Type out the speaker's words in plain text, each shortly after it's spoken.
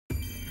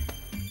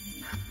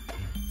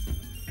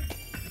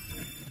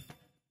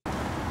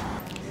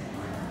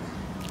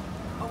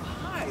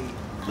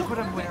Look what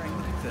I'm wearing.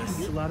 Look at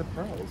this. A lot of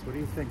pearls. What do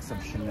you think?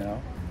 Some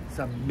Chanel,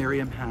 some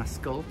Miriam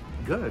Haskell.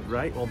 Good,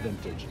 right? All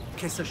vintage.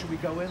 Okay, so should we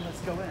go in? Let's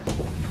go in.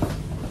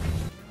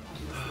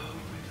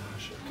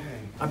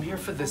 I'm here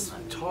for this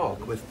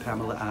talk with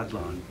Pamela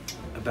Adlon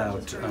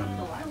about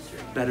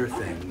Better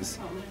Things,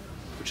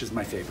 which is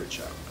my favorite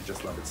show. I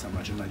just love it so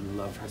much, and I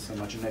love her so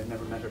much, and I've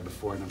never met her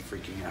before, and I'm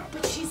freaking out.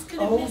 But she's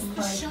gonna miss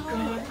the show.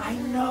 God, I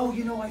know,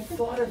 you know, I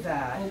thought of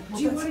that. Well,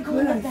 do you want to go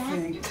in the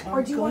back,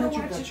 or do you want to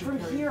watch it from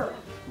here?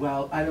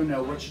 Well, I don't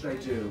know. What should I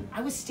do?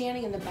 I was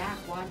standing in the back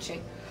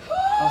watching.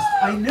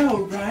 I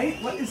know,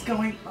 right? What is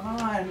going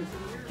on?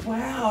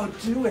 Wow,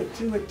 do it,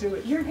 do it, do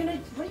it. You're gonna,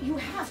 but you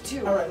have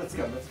to. All right, let's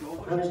go, let's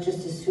go. I was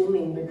just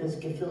assuming because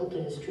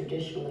gefilte is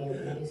traditionally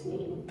a boy's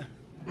name.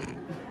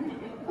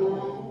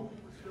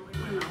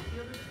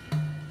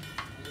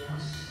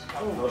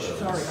 Oh,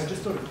 sorry, I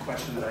just thought of a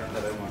question that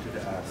I wanted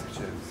to ask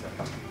too. So.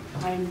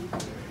 I'm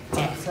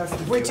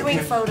dead. We're doing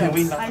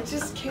photos. I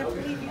just can't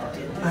believe you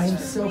did this. I'm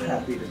so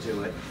happy to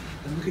do it.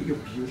 And look at your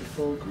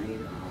beautiful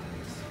green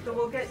eyes. So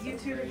we'll get you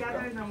two together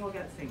and then we'll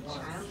get synced.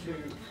 1, 2,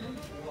 3.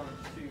 1,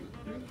 2,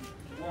 3.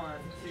 1,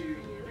 2,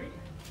 3.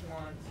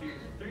 1, 2,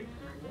 3.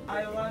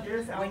 I love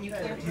this outfit. When you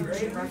can't turn your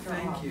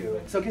Thank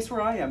you. So guess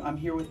where I am? I'm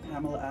here with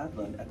Pamela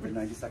Adlon at the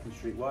 92nd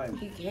Street Y.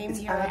 He came It's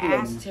here, I Adlon.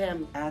 asked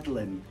him.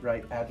 Adlon,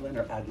 right? Adlon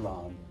or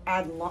Adlon?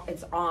 Adlon,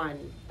 it's on.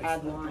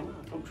 Adlon. Adlon.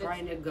 I'm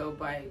trying to go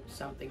by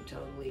something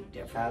totally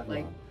different.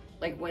 Adlon.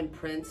 Like when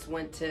Prince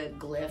went to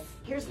Glyph.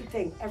 Here's the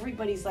thing,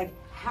 everybody's like,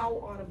 how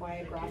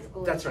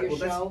autobiographical That's is right. your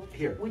Well, show? that's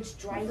here. Which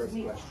drives First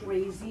me question.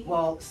 crazy.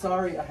 Well,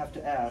 sorry, I have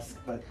to ask,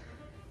 but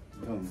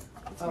boom.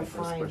 That's my first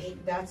fine. question.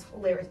 That's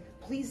hilarious.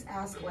 Please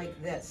ask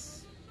like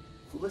this.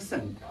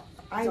 Listen,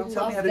 I don't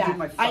tell me how love to do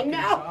my that. I fucking know.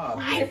 job.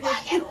 I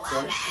fucking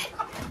love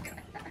it.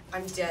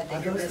 I'm dead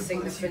that you're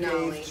missing the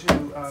finale. It's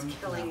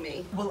killing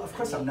me. Well, of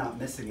course I'm not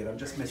missing it. I'm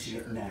just missing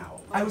it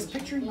now. I was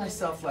picturing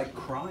myself like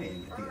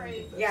crying at the end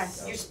of this.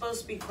 Yes, so. you're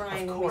supposed to be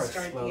crying Of when we course,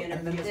 start well, the and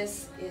interview. then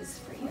This is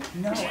for you.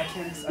 No, I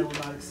can't. I will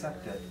not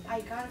accept it. I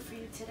got it for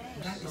you today.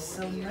 That is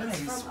so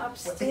nice. It's from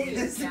upstate. It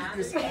is.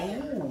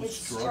 Oh, It's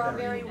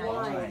strawberry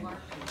wine.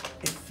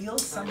 It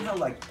feels somehow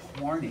like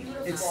porny.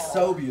 It's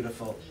so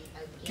beautiful.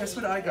 Guess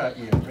what I got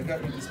you? I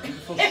got you this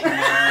beautiful Chanel.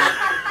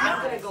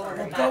 I'm gonna go over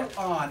Well,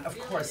 go on, of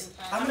course.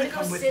 I'm gonna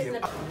come with you.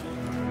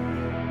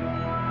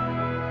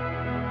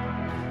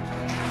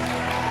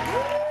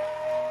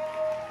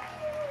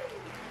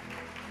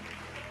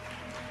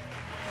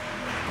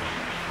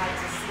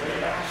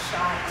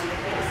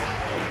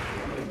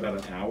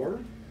 About an hour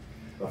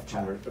of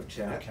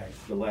chat. Okay.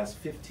 The last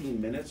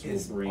 15 minutes will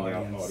Is bring out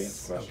audience.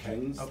 audience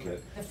questions. Okay.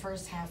 The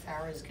first half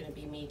hour is gonna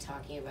be me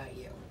talking about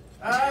you.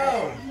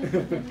 Oh!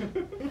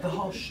 The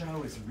whole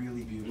show is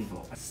really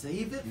beautiful.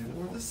 Save it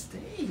for the stage.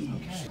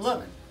 Okay.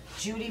 Look,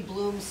 Judy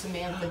Blume,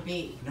 Samantha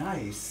Bee.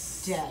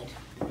 Nice. Dead.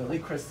 Billy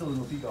Crystal and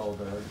Whoopi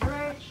Goldberg.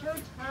 Alright,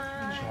 showtime.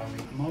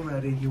 I'm all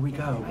ready. Here we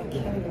go. I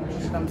can't even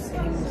believe I'm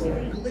sitting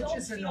here.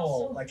 Glitches and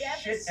all, like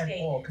shit and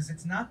all, because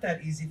it's not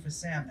that easy for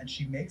Sam, and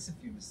she makes a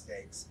few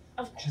mistakes.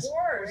 Of Which is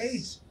course.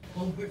 great.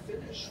 Well, we're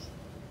finished.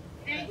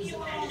 Thank you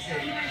all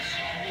so much.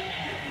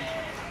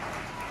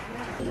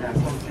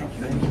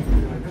 Thank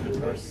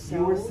you.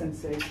 You were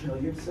sensational.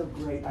 You're so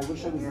great. I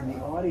wish I was in the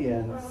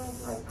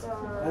audience.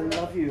 I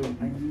love you.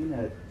 I mean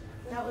it.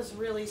 That was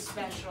really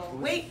special.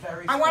 was Wait,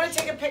 very I want to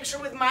special. take a picture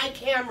with my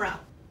camera.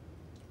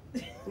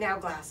 Now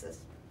glasses.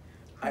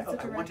 I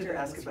wanted to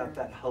ask about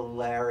that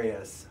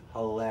hilarious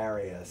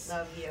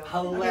Love you.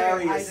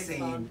 hilarious Isaac scene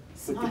Bond.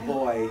 with the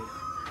boy.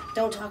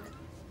 Don't talk.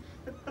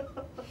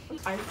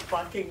 I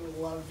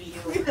fucking love you.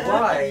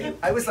 Why?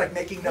 I was like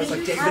making notes We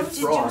like David have to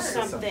do Frost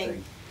or something.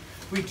 something.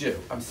 We do.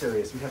 I'm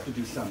serious. We have to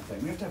do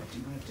something. We have to have. Do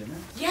you want to have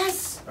dinner?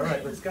 Yes. All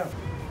right, let's go.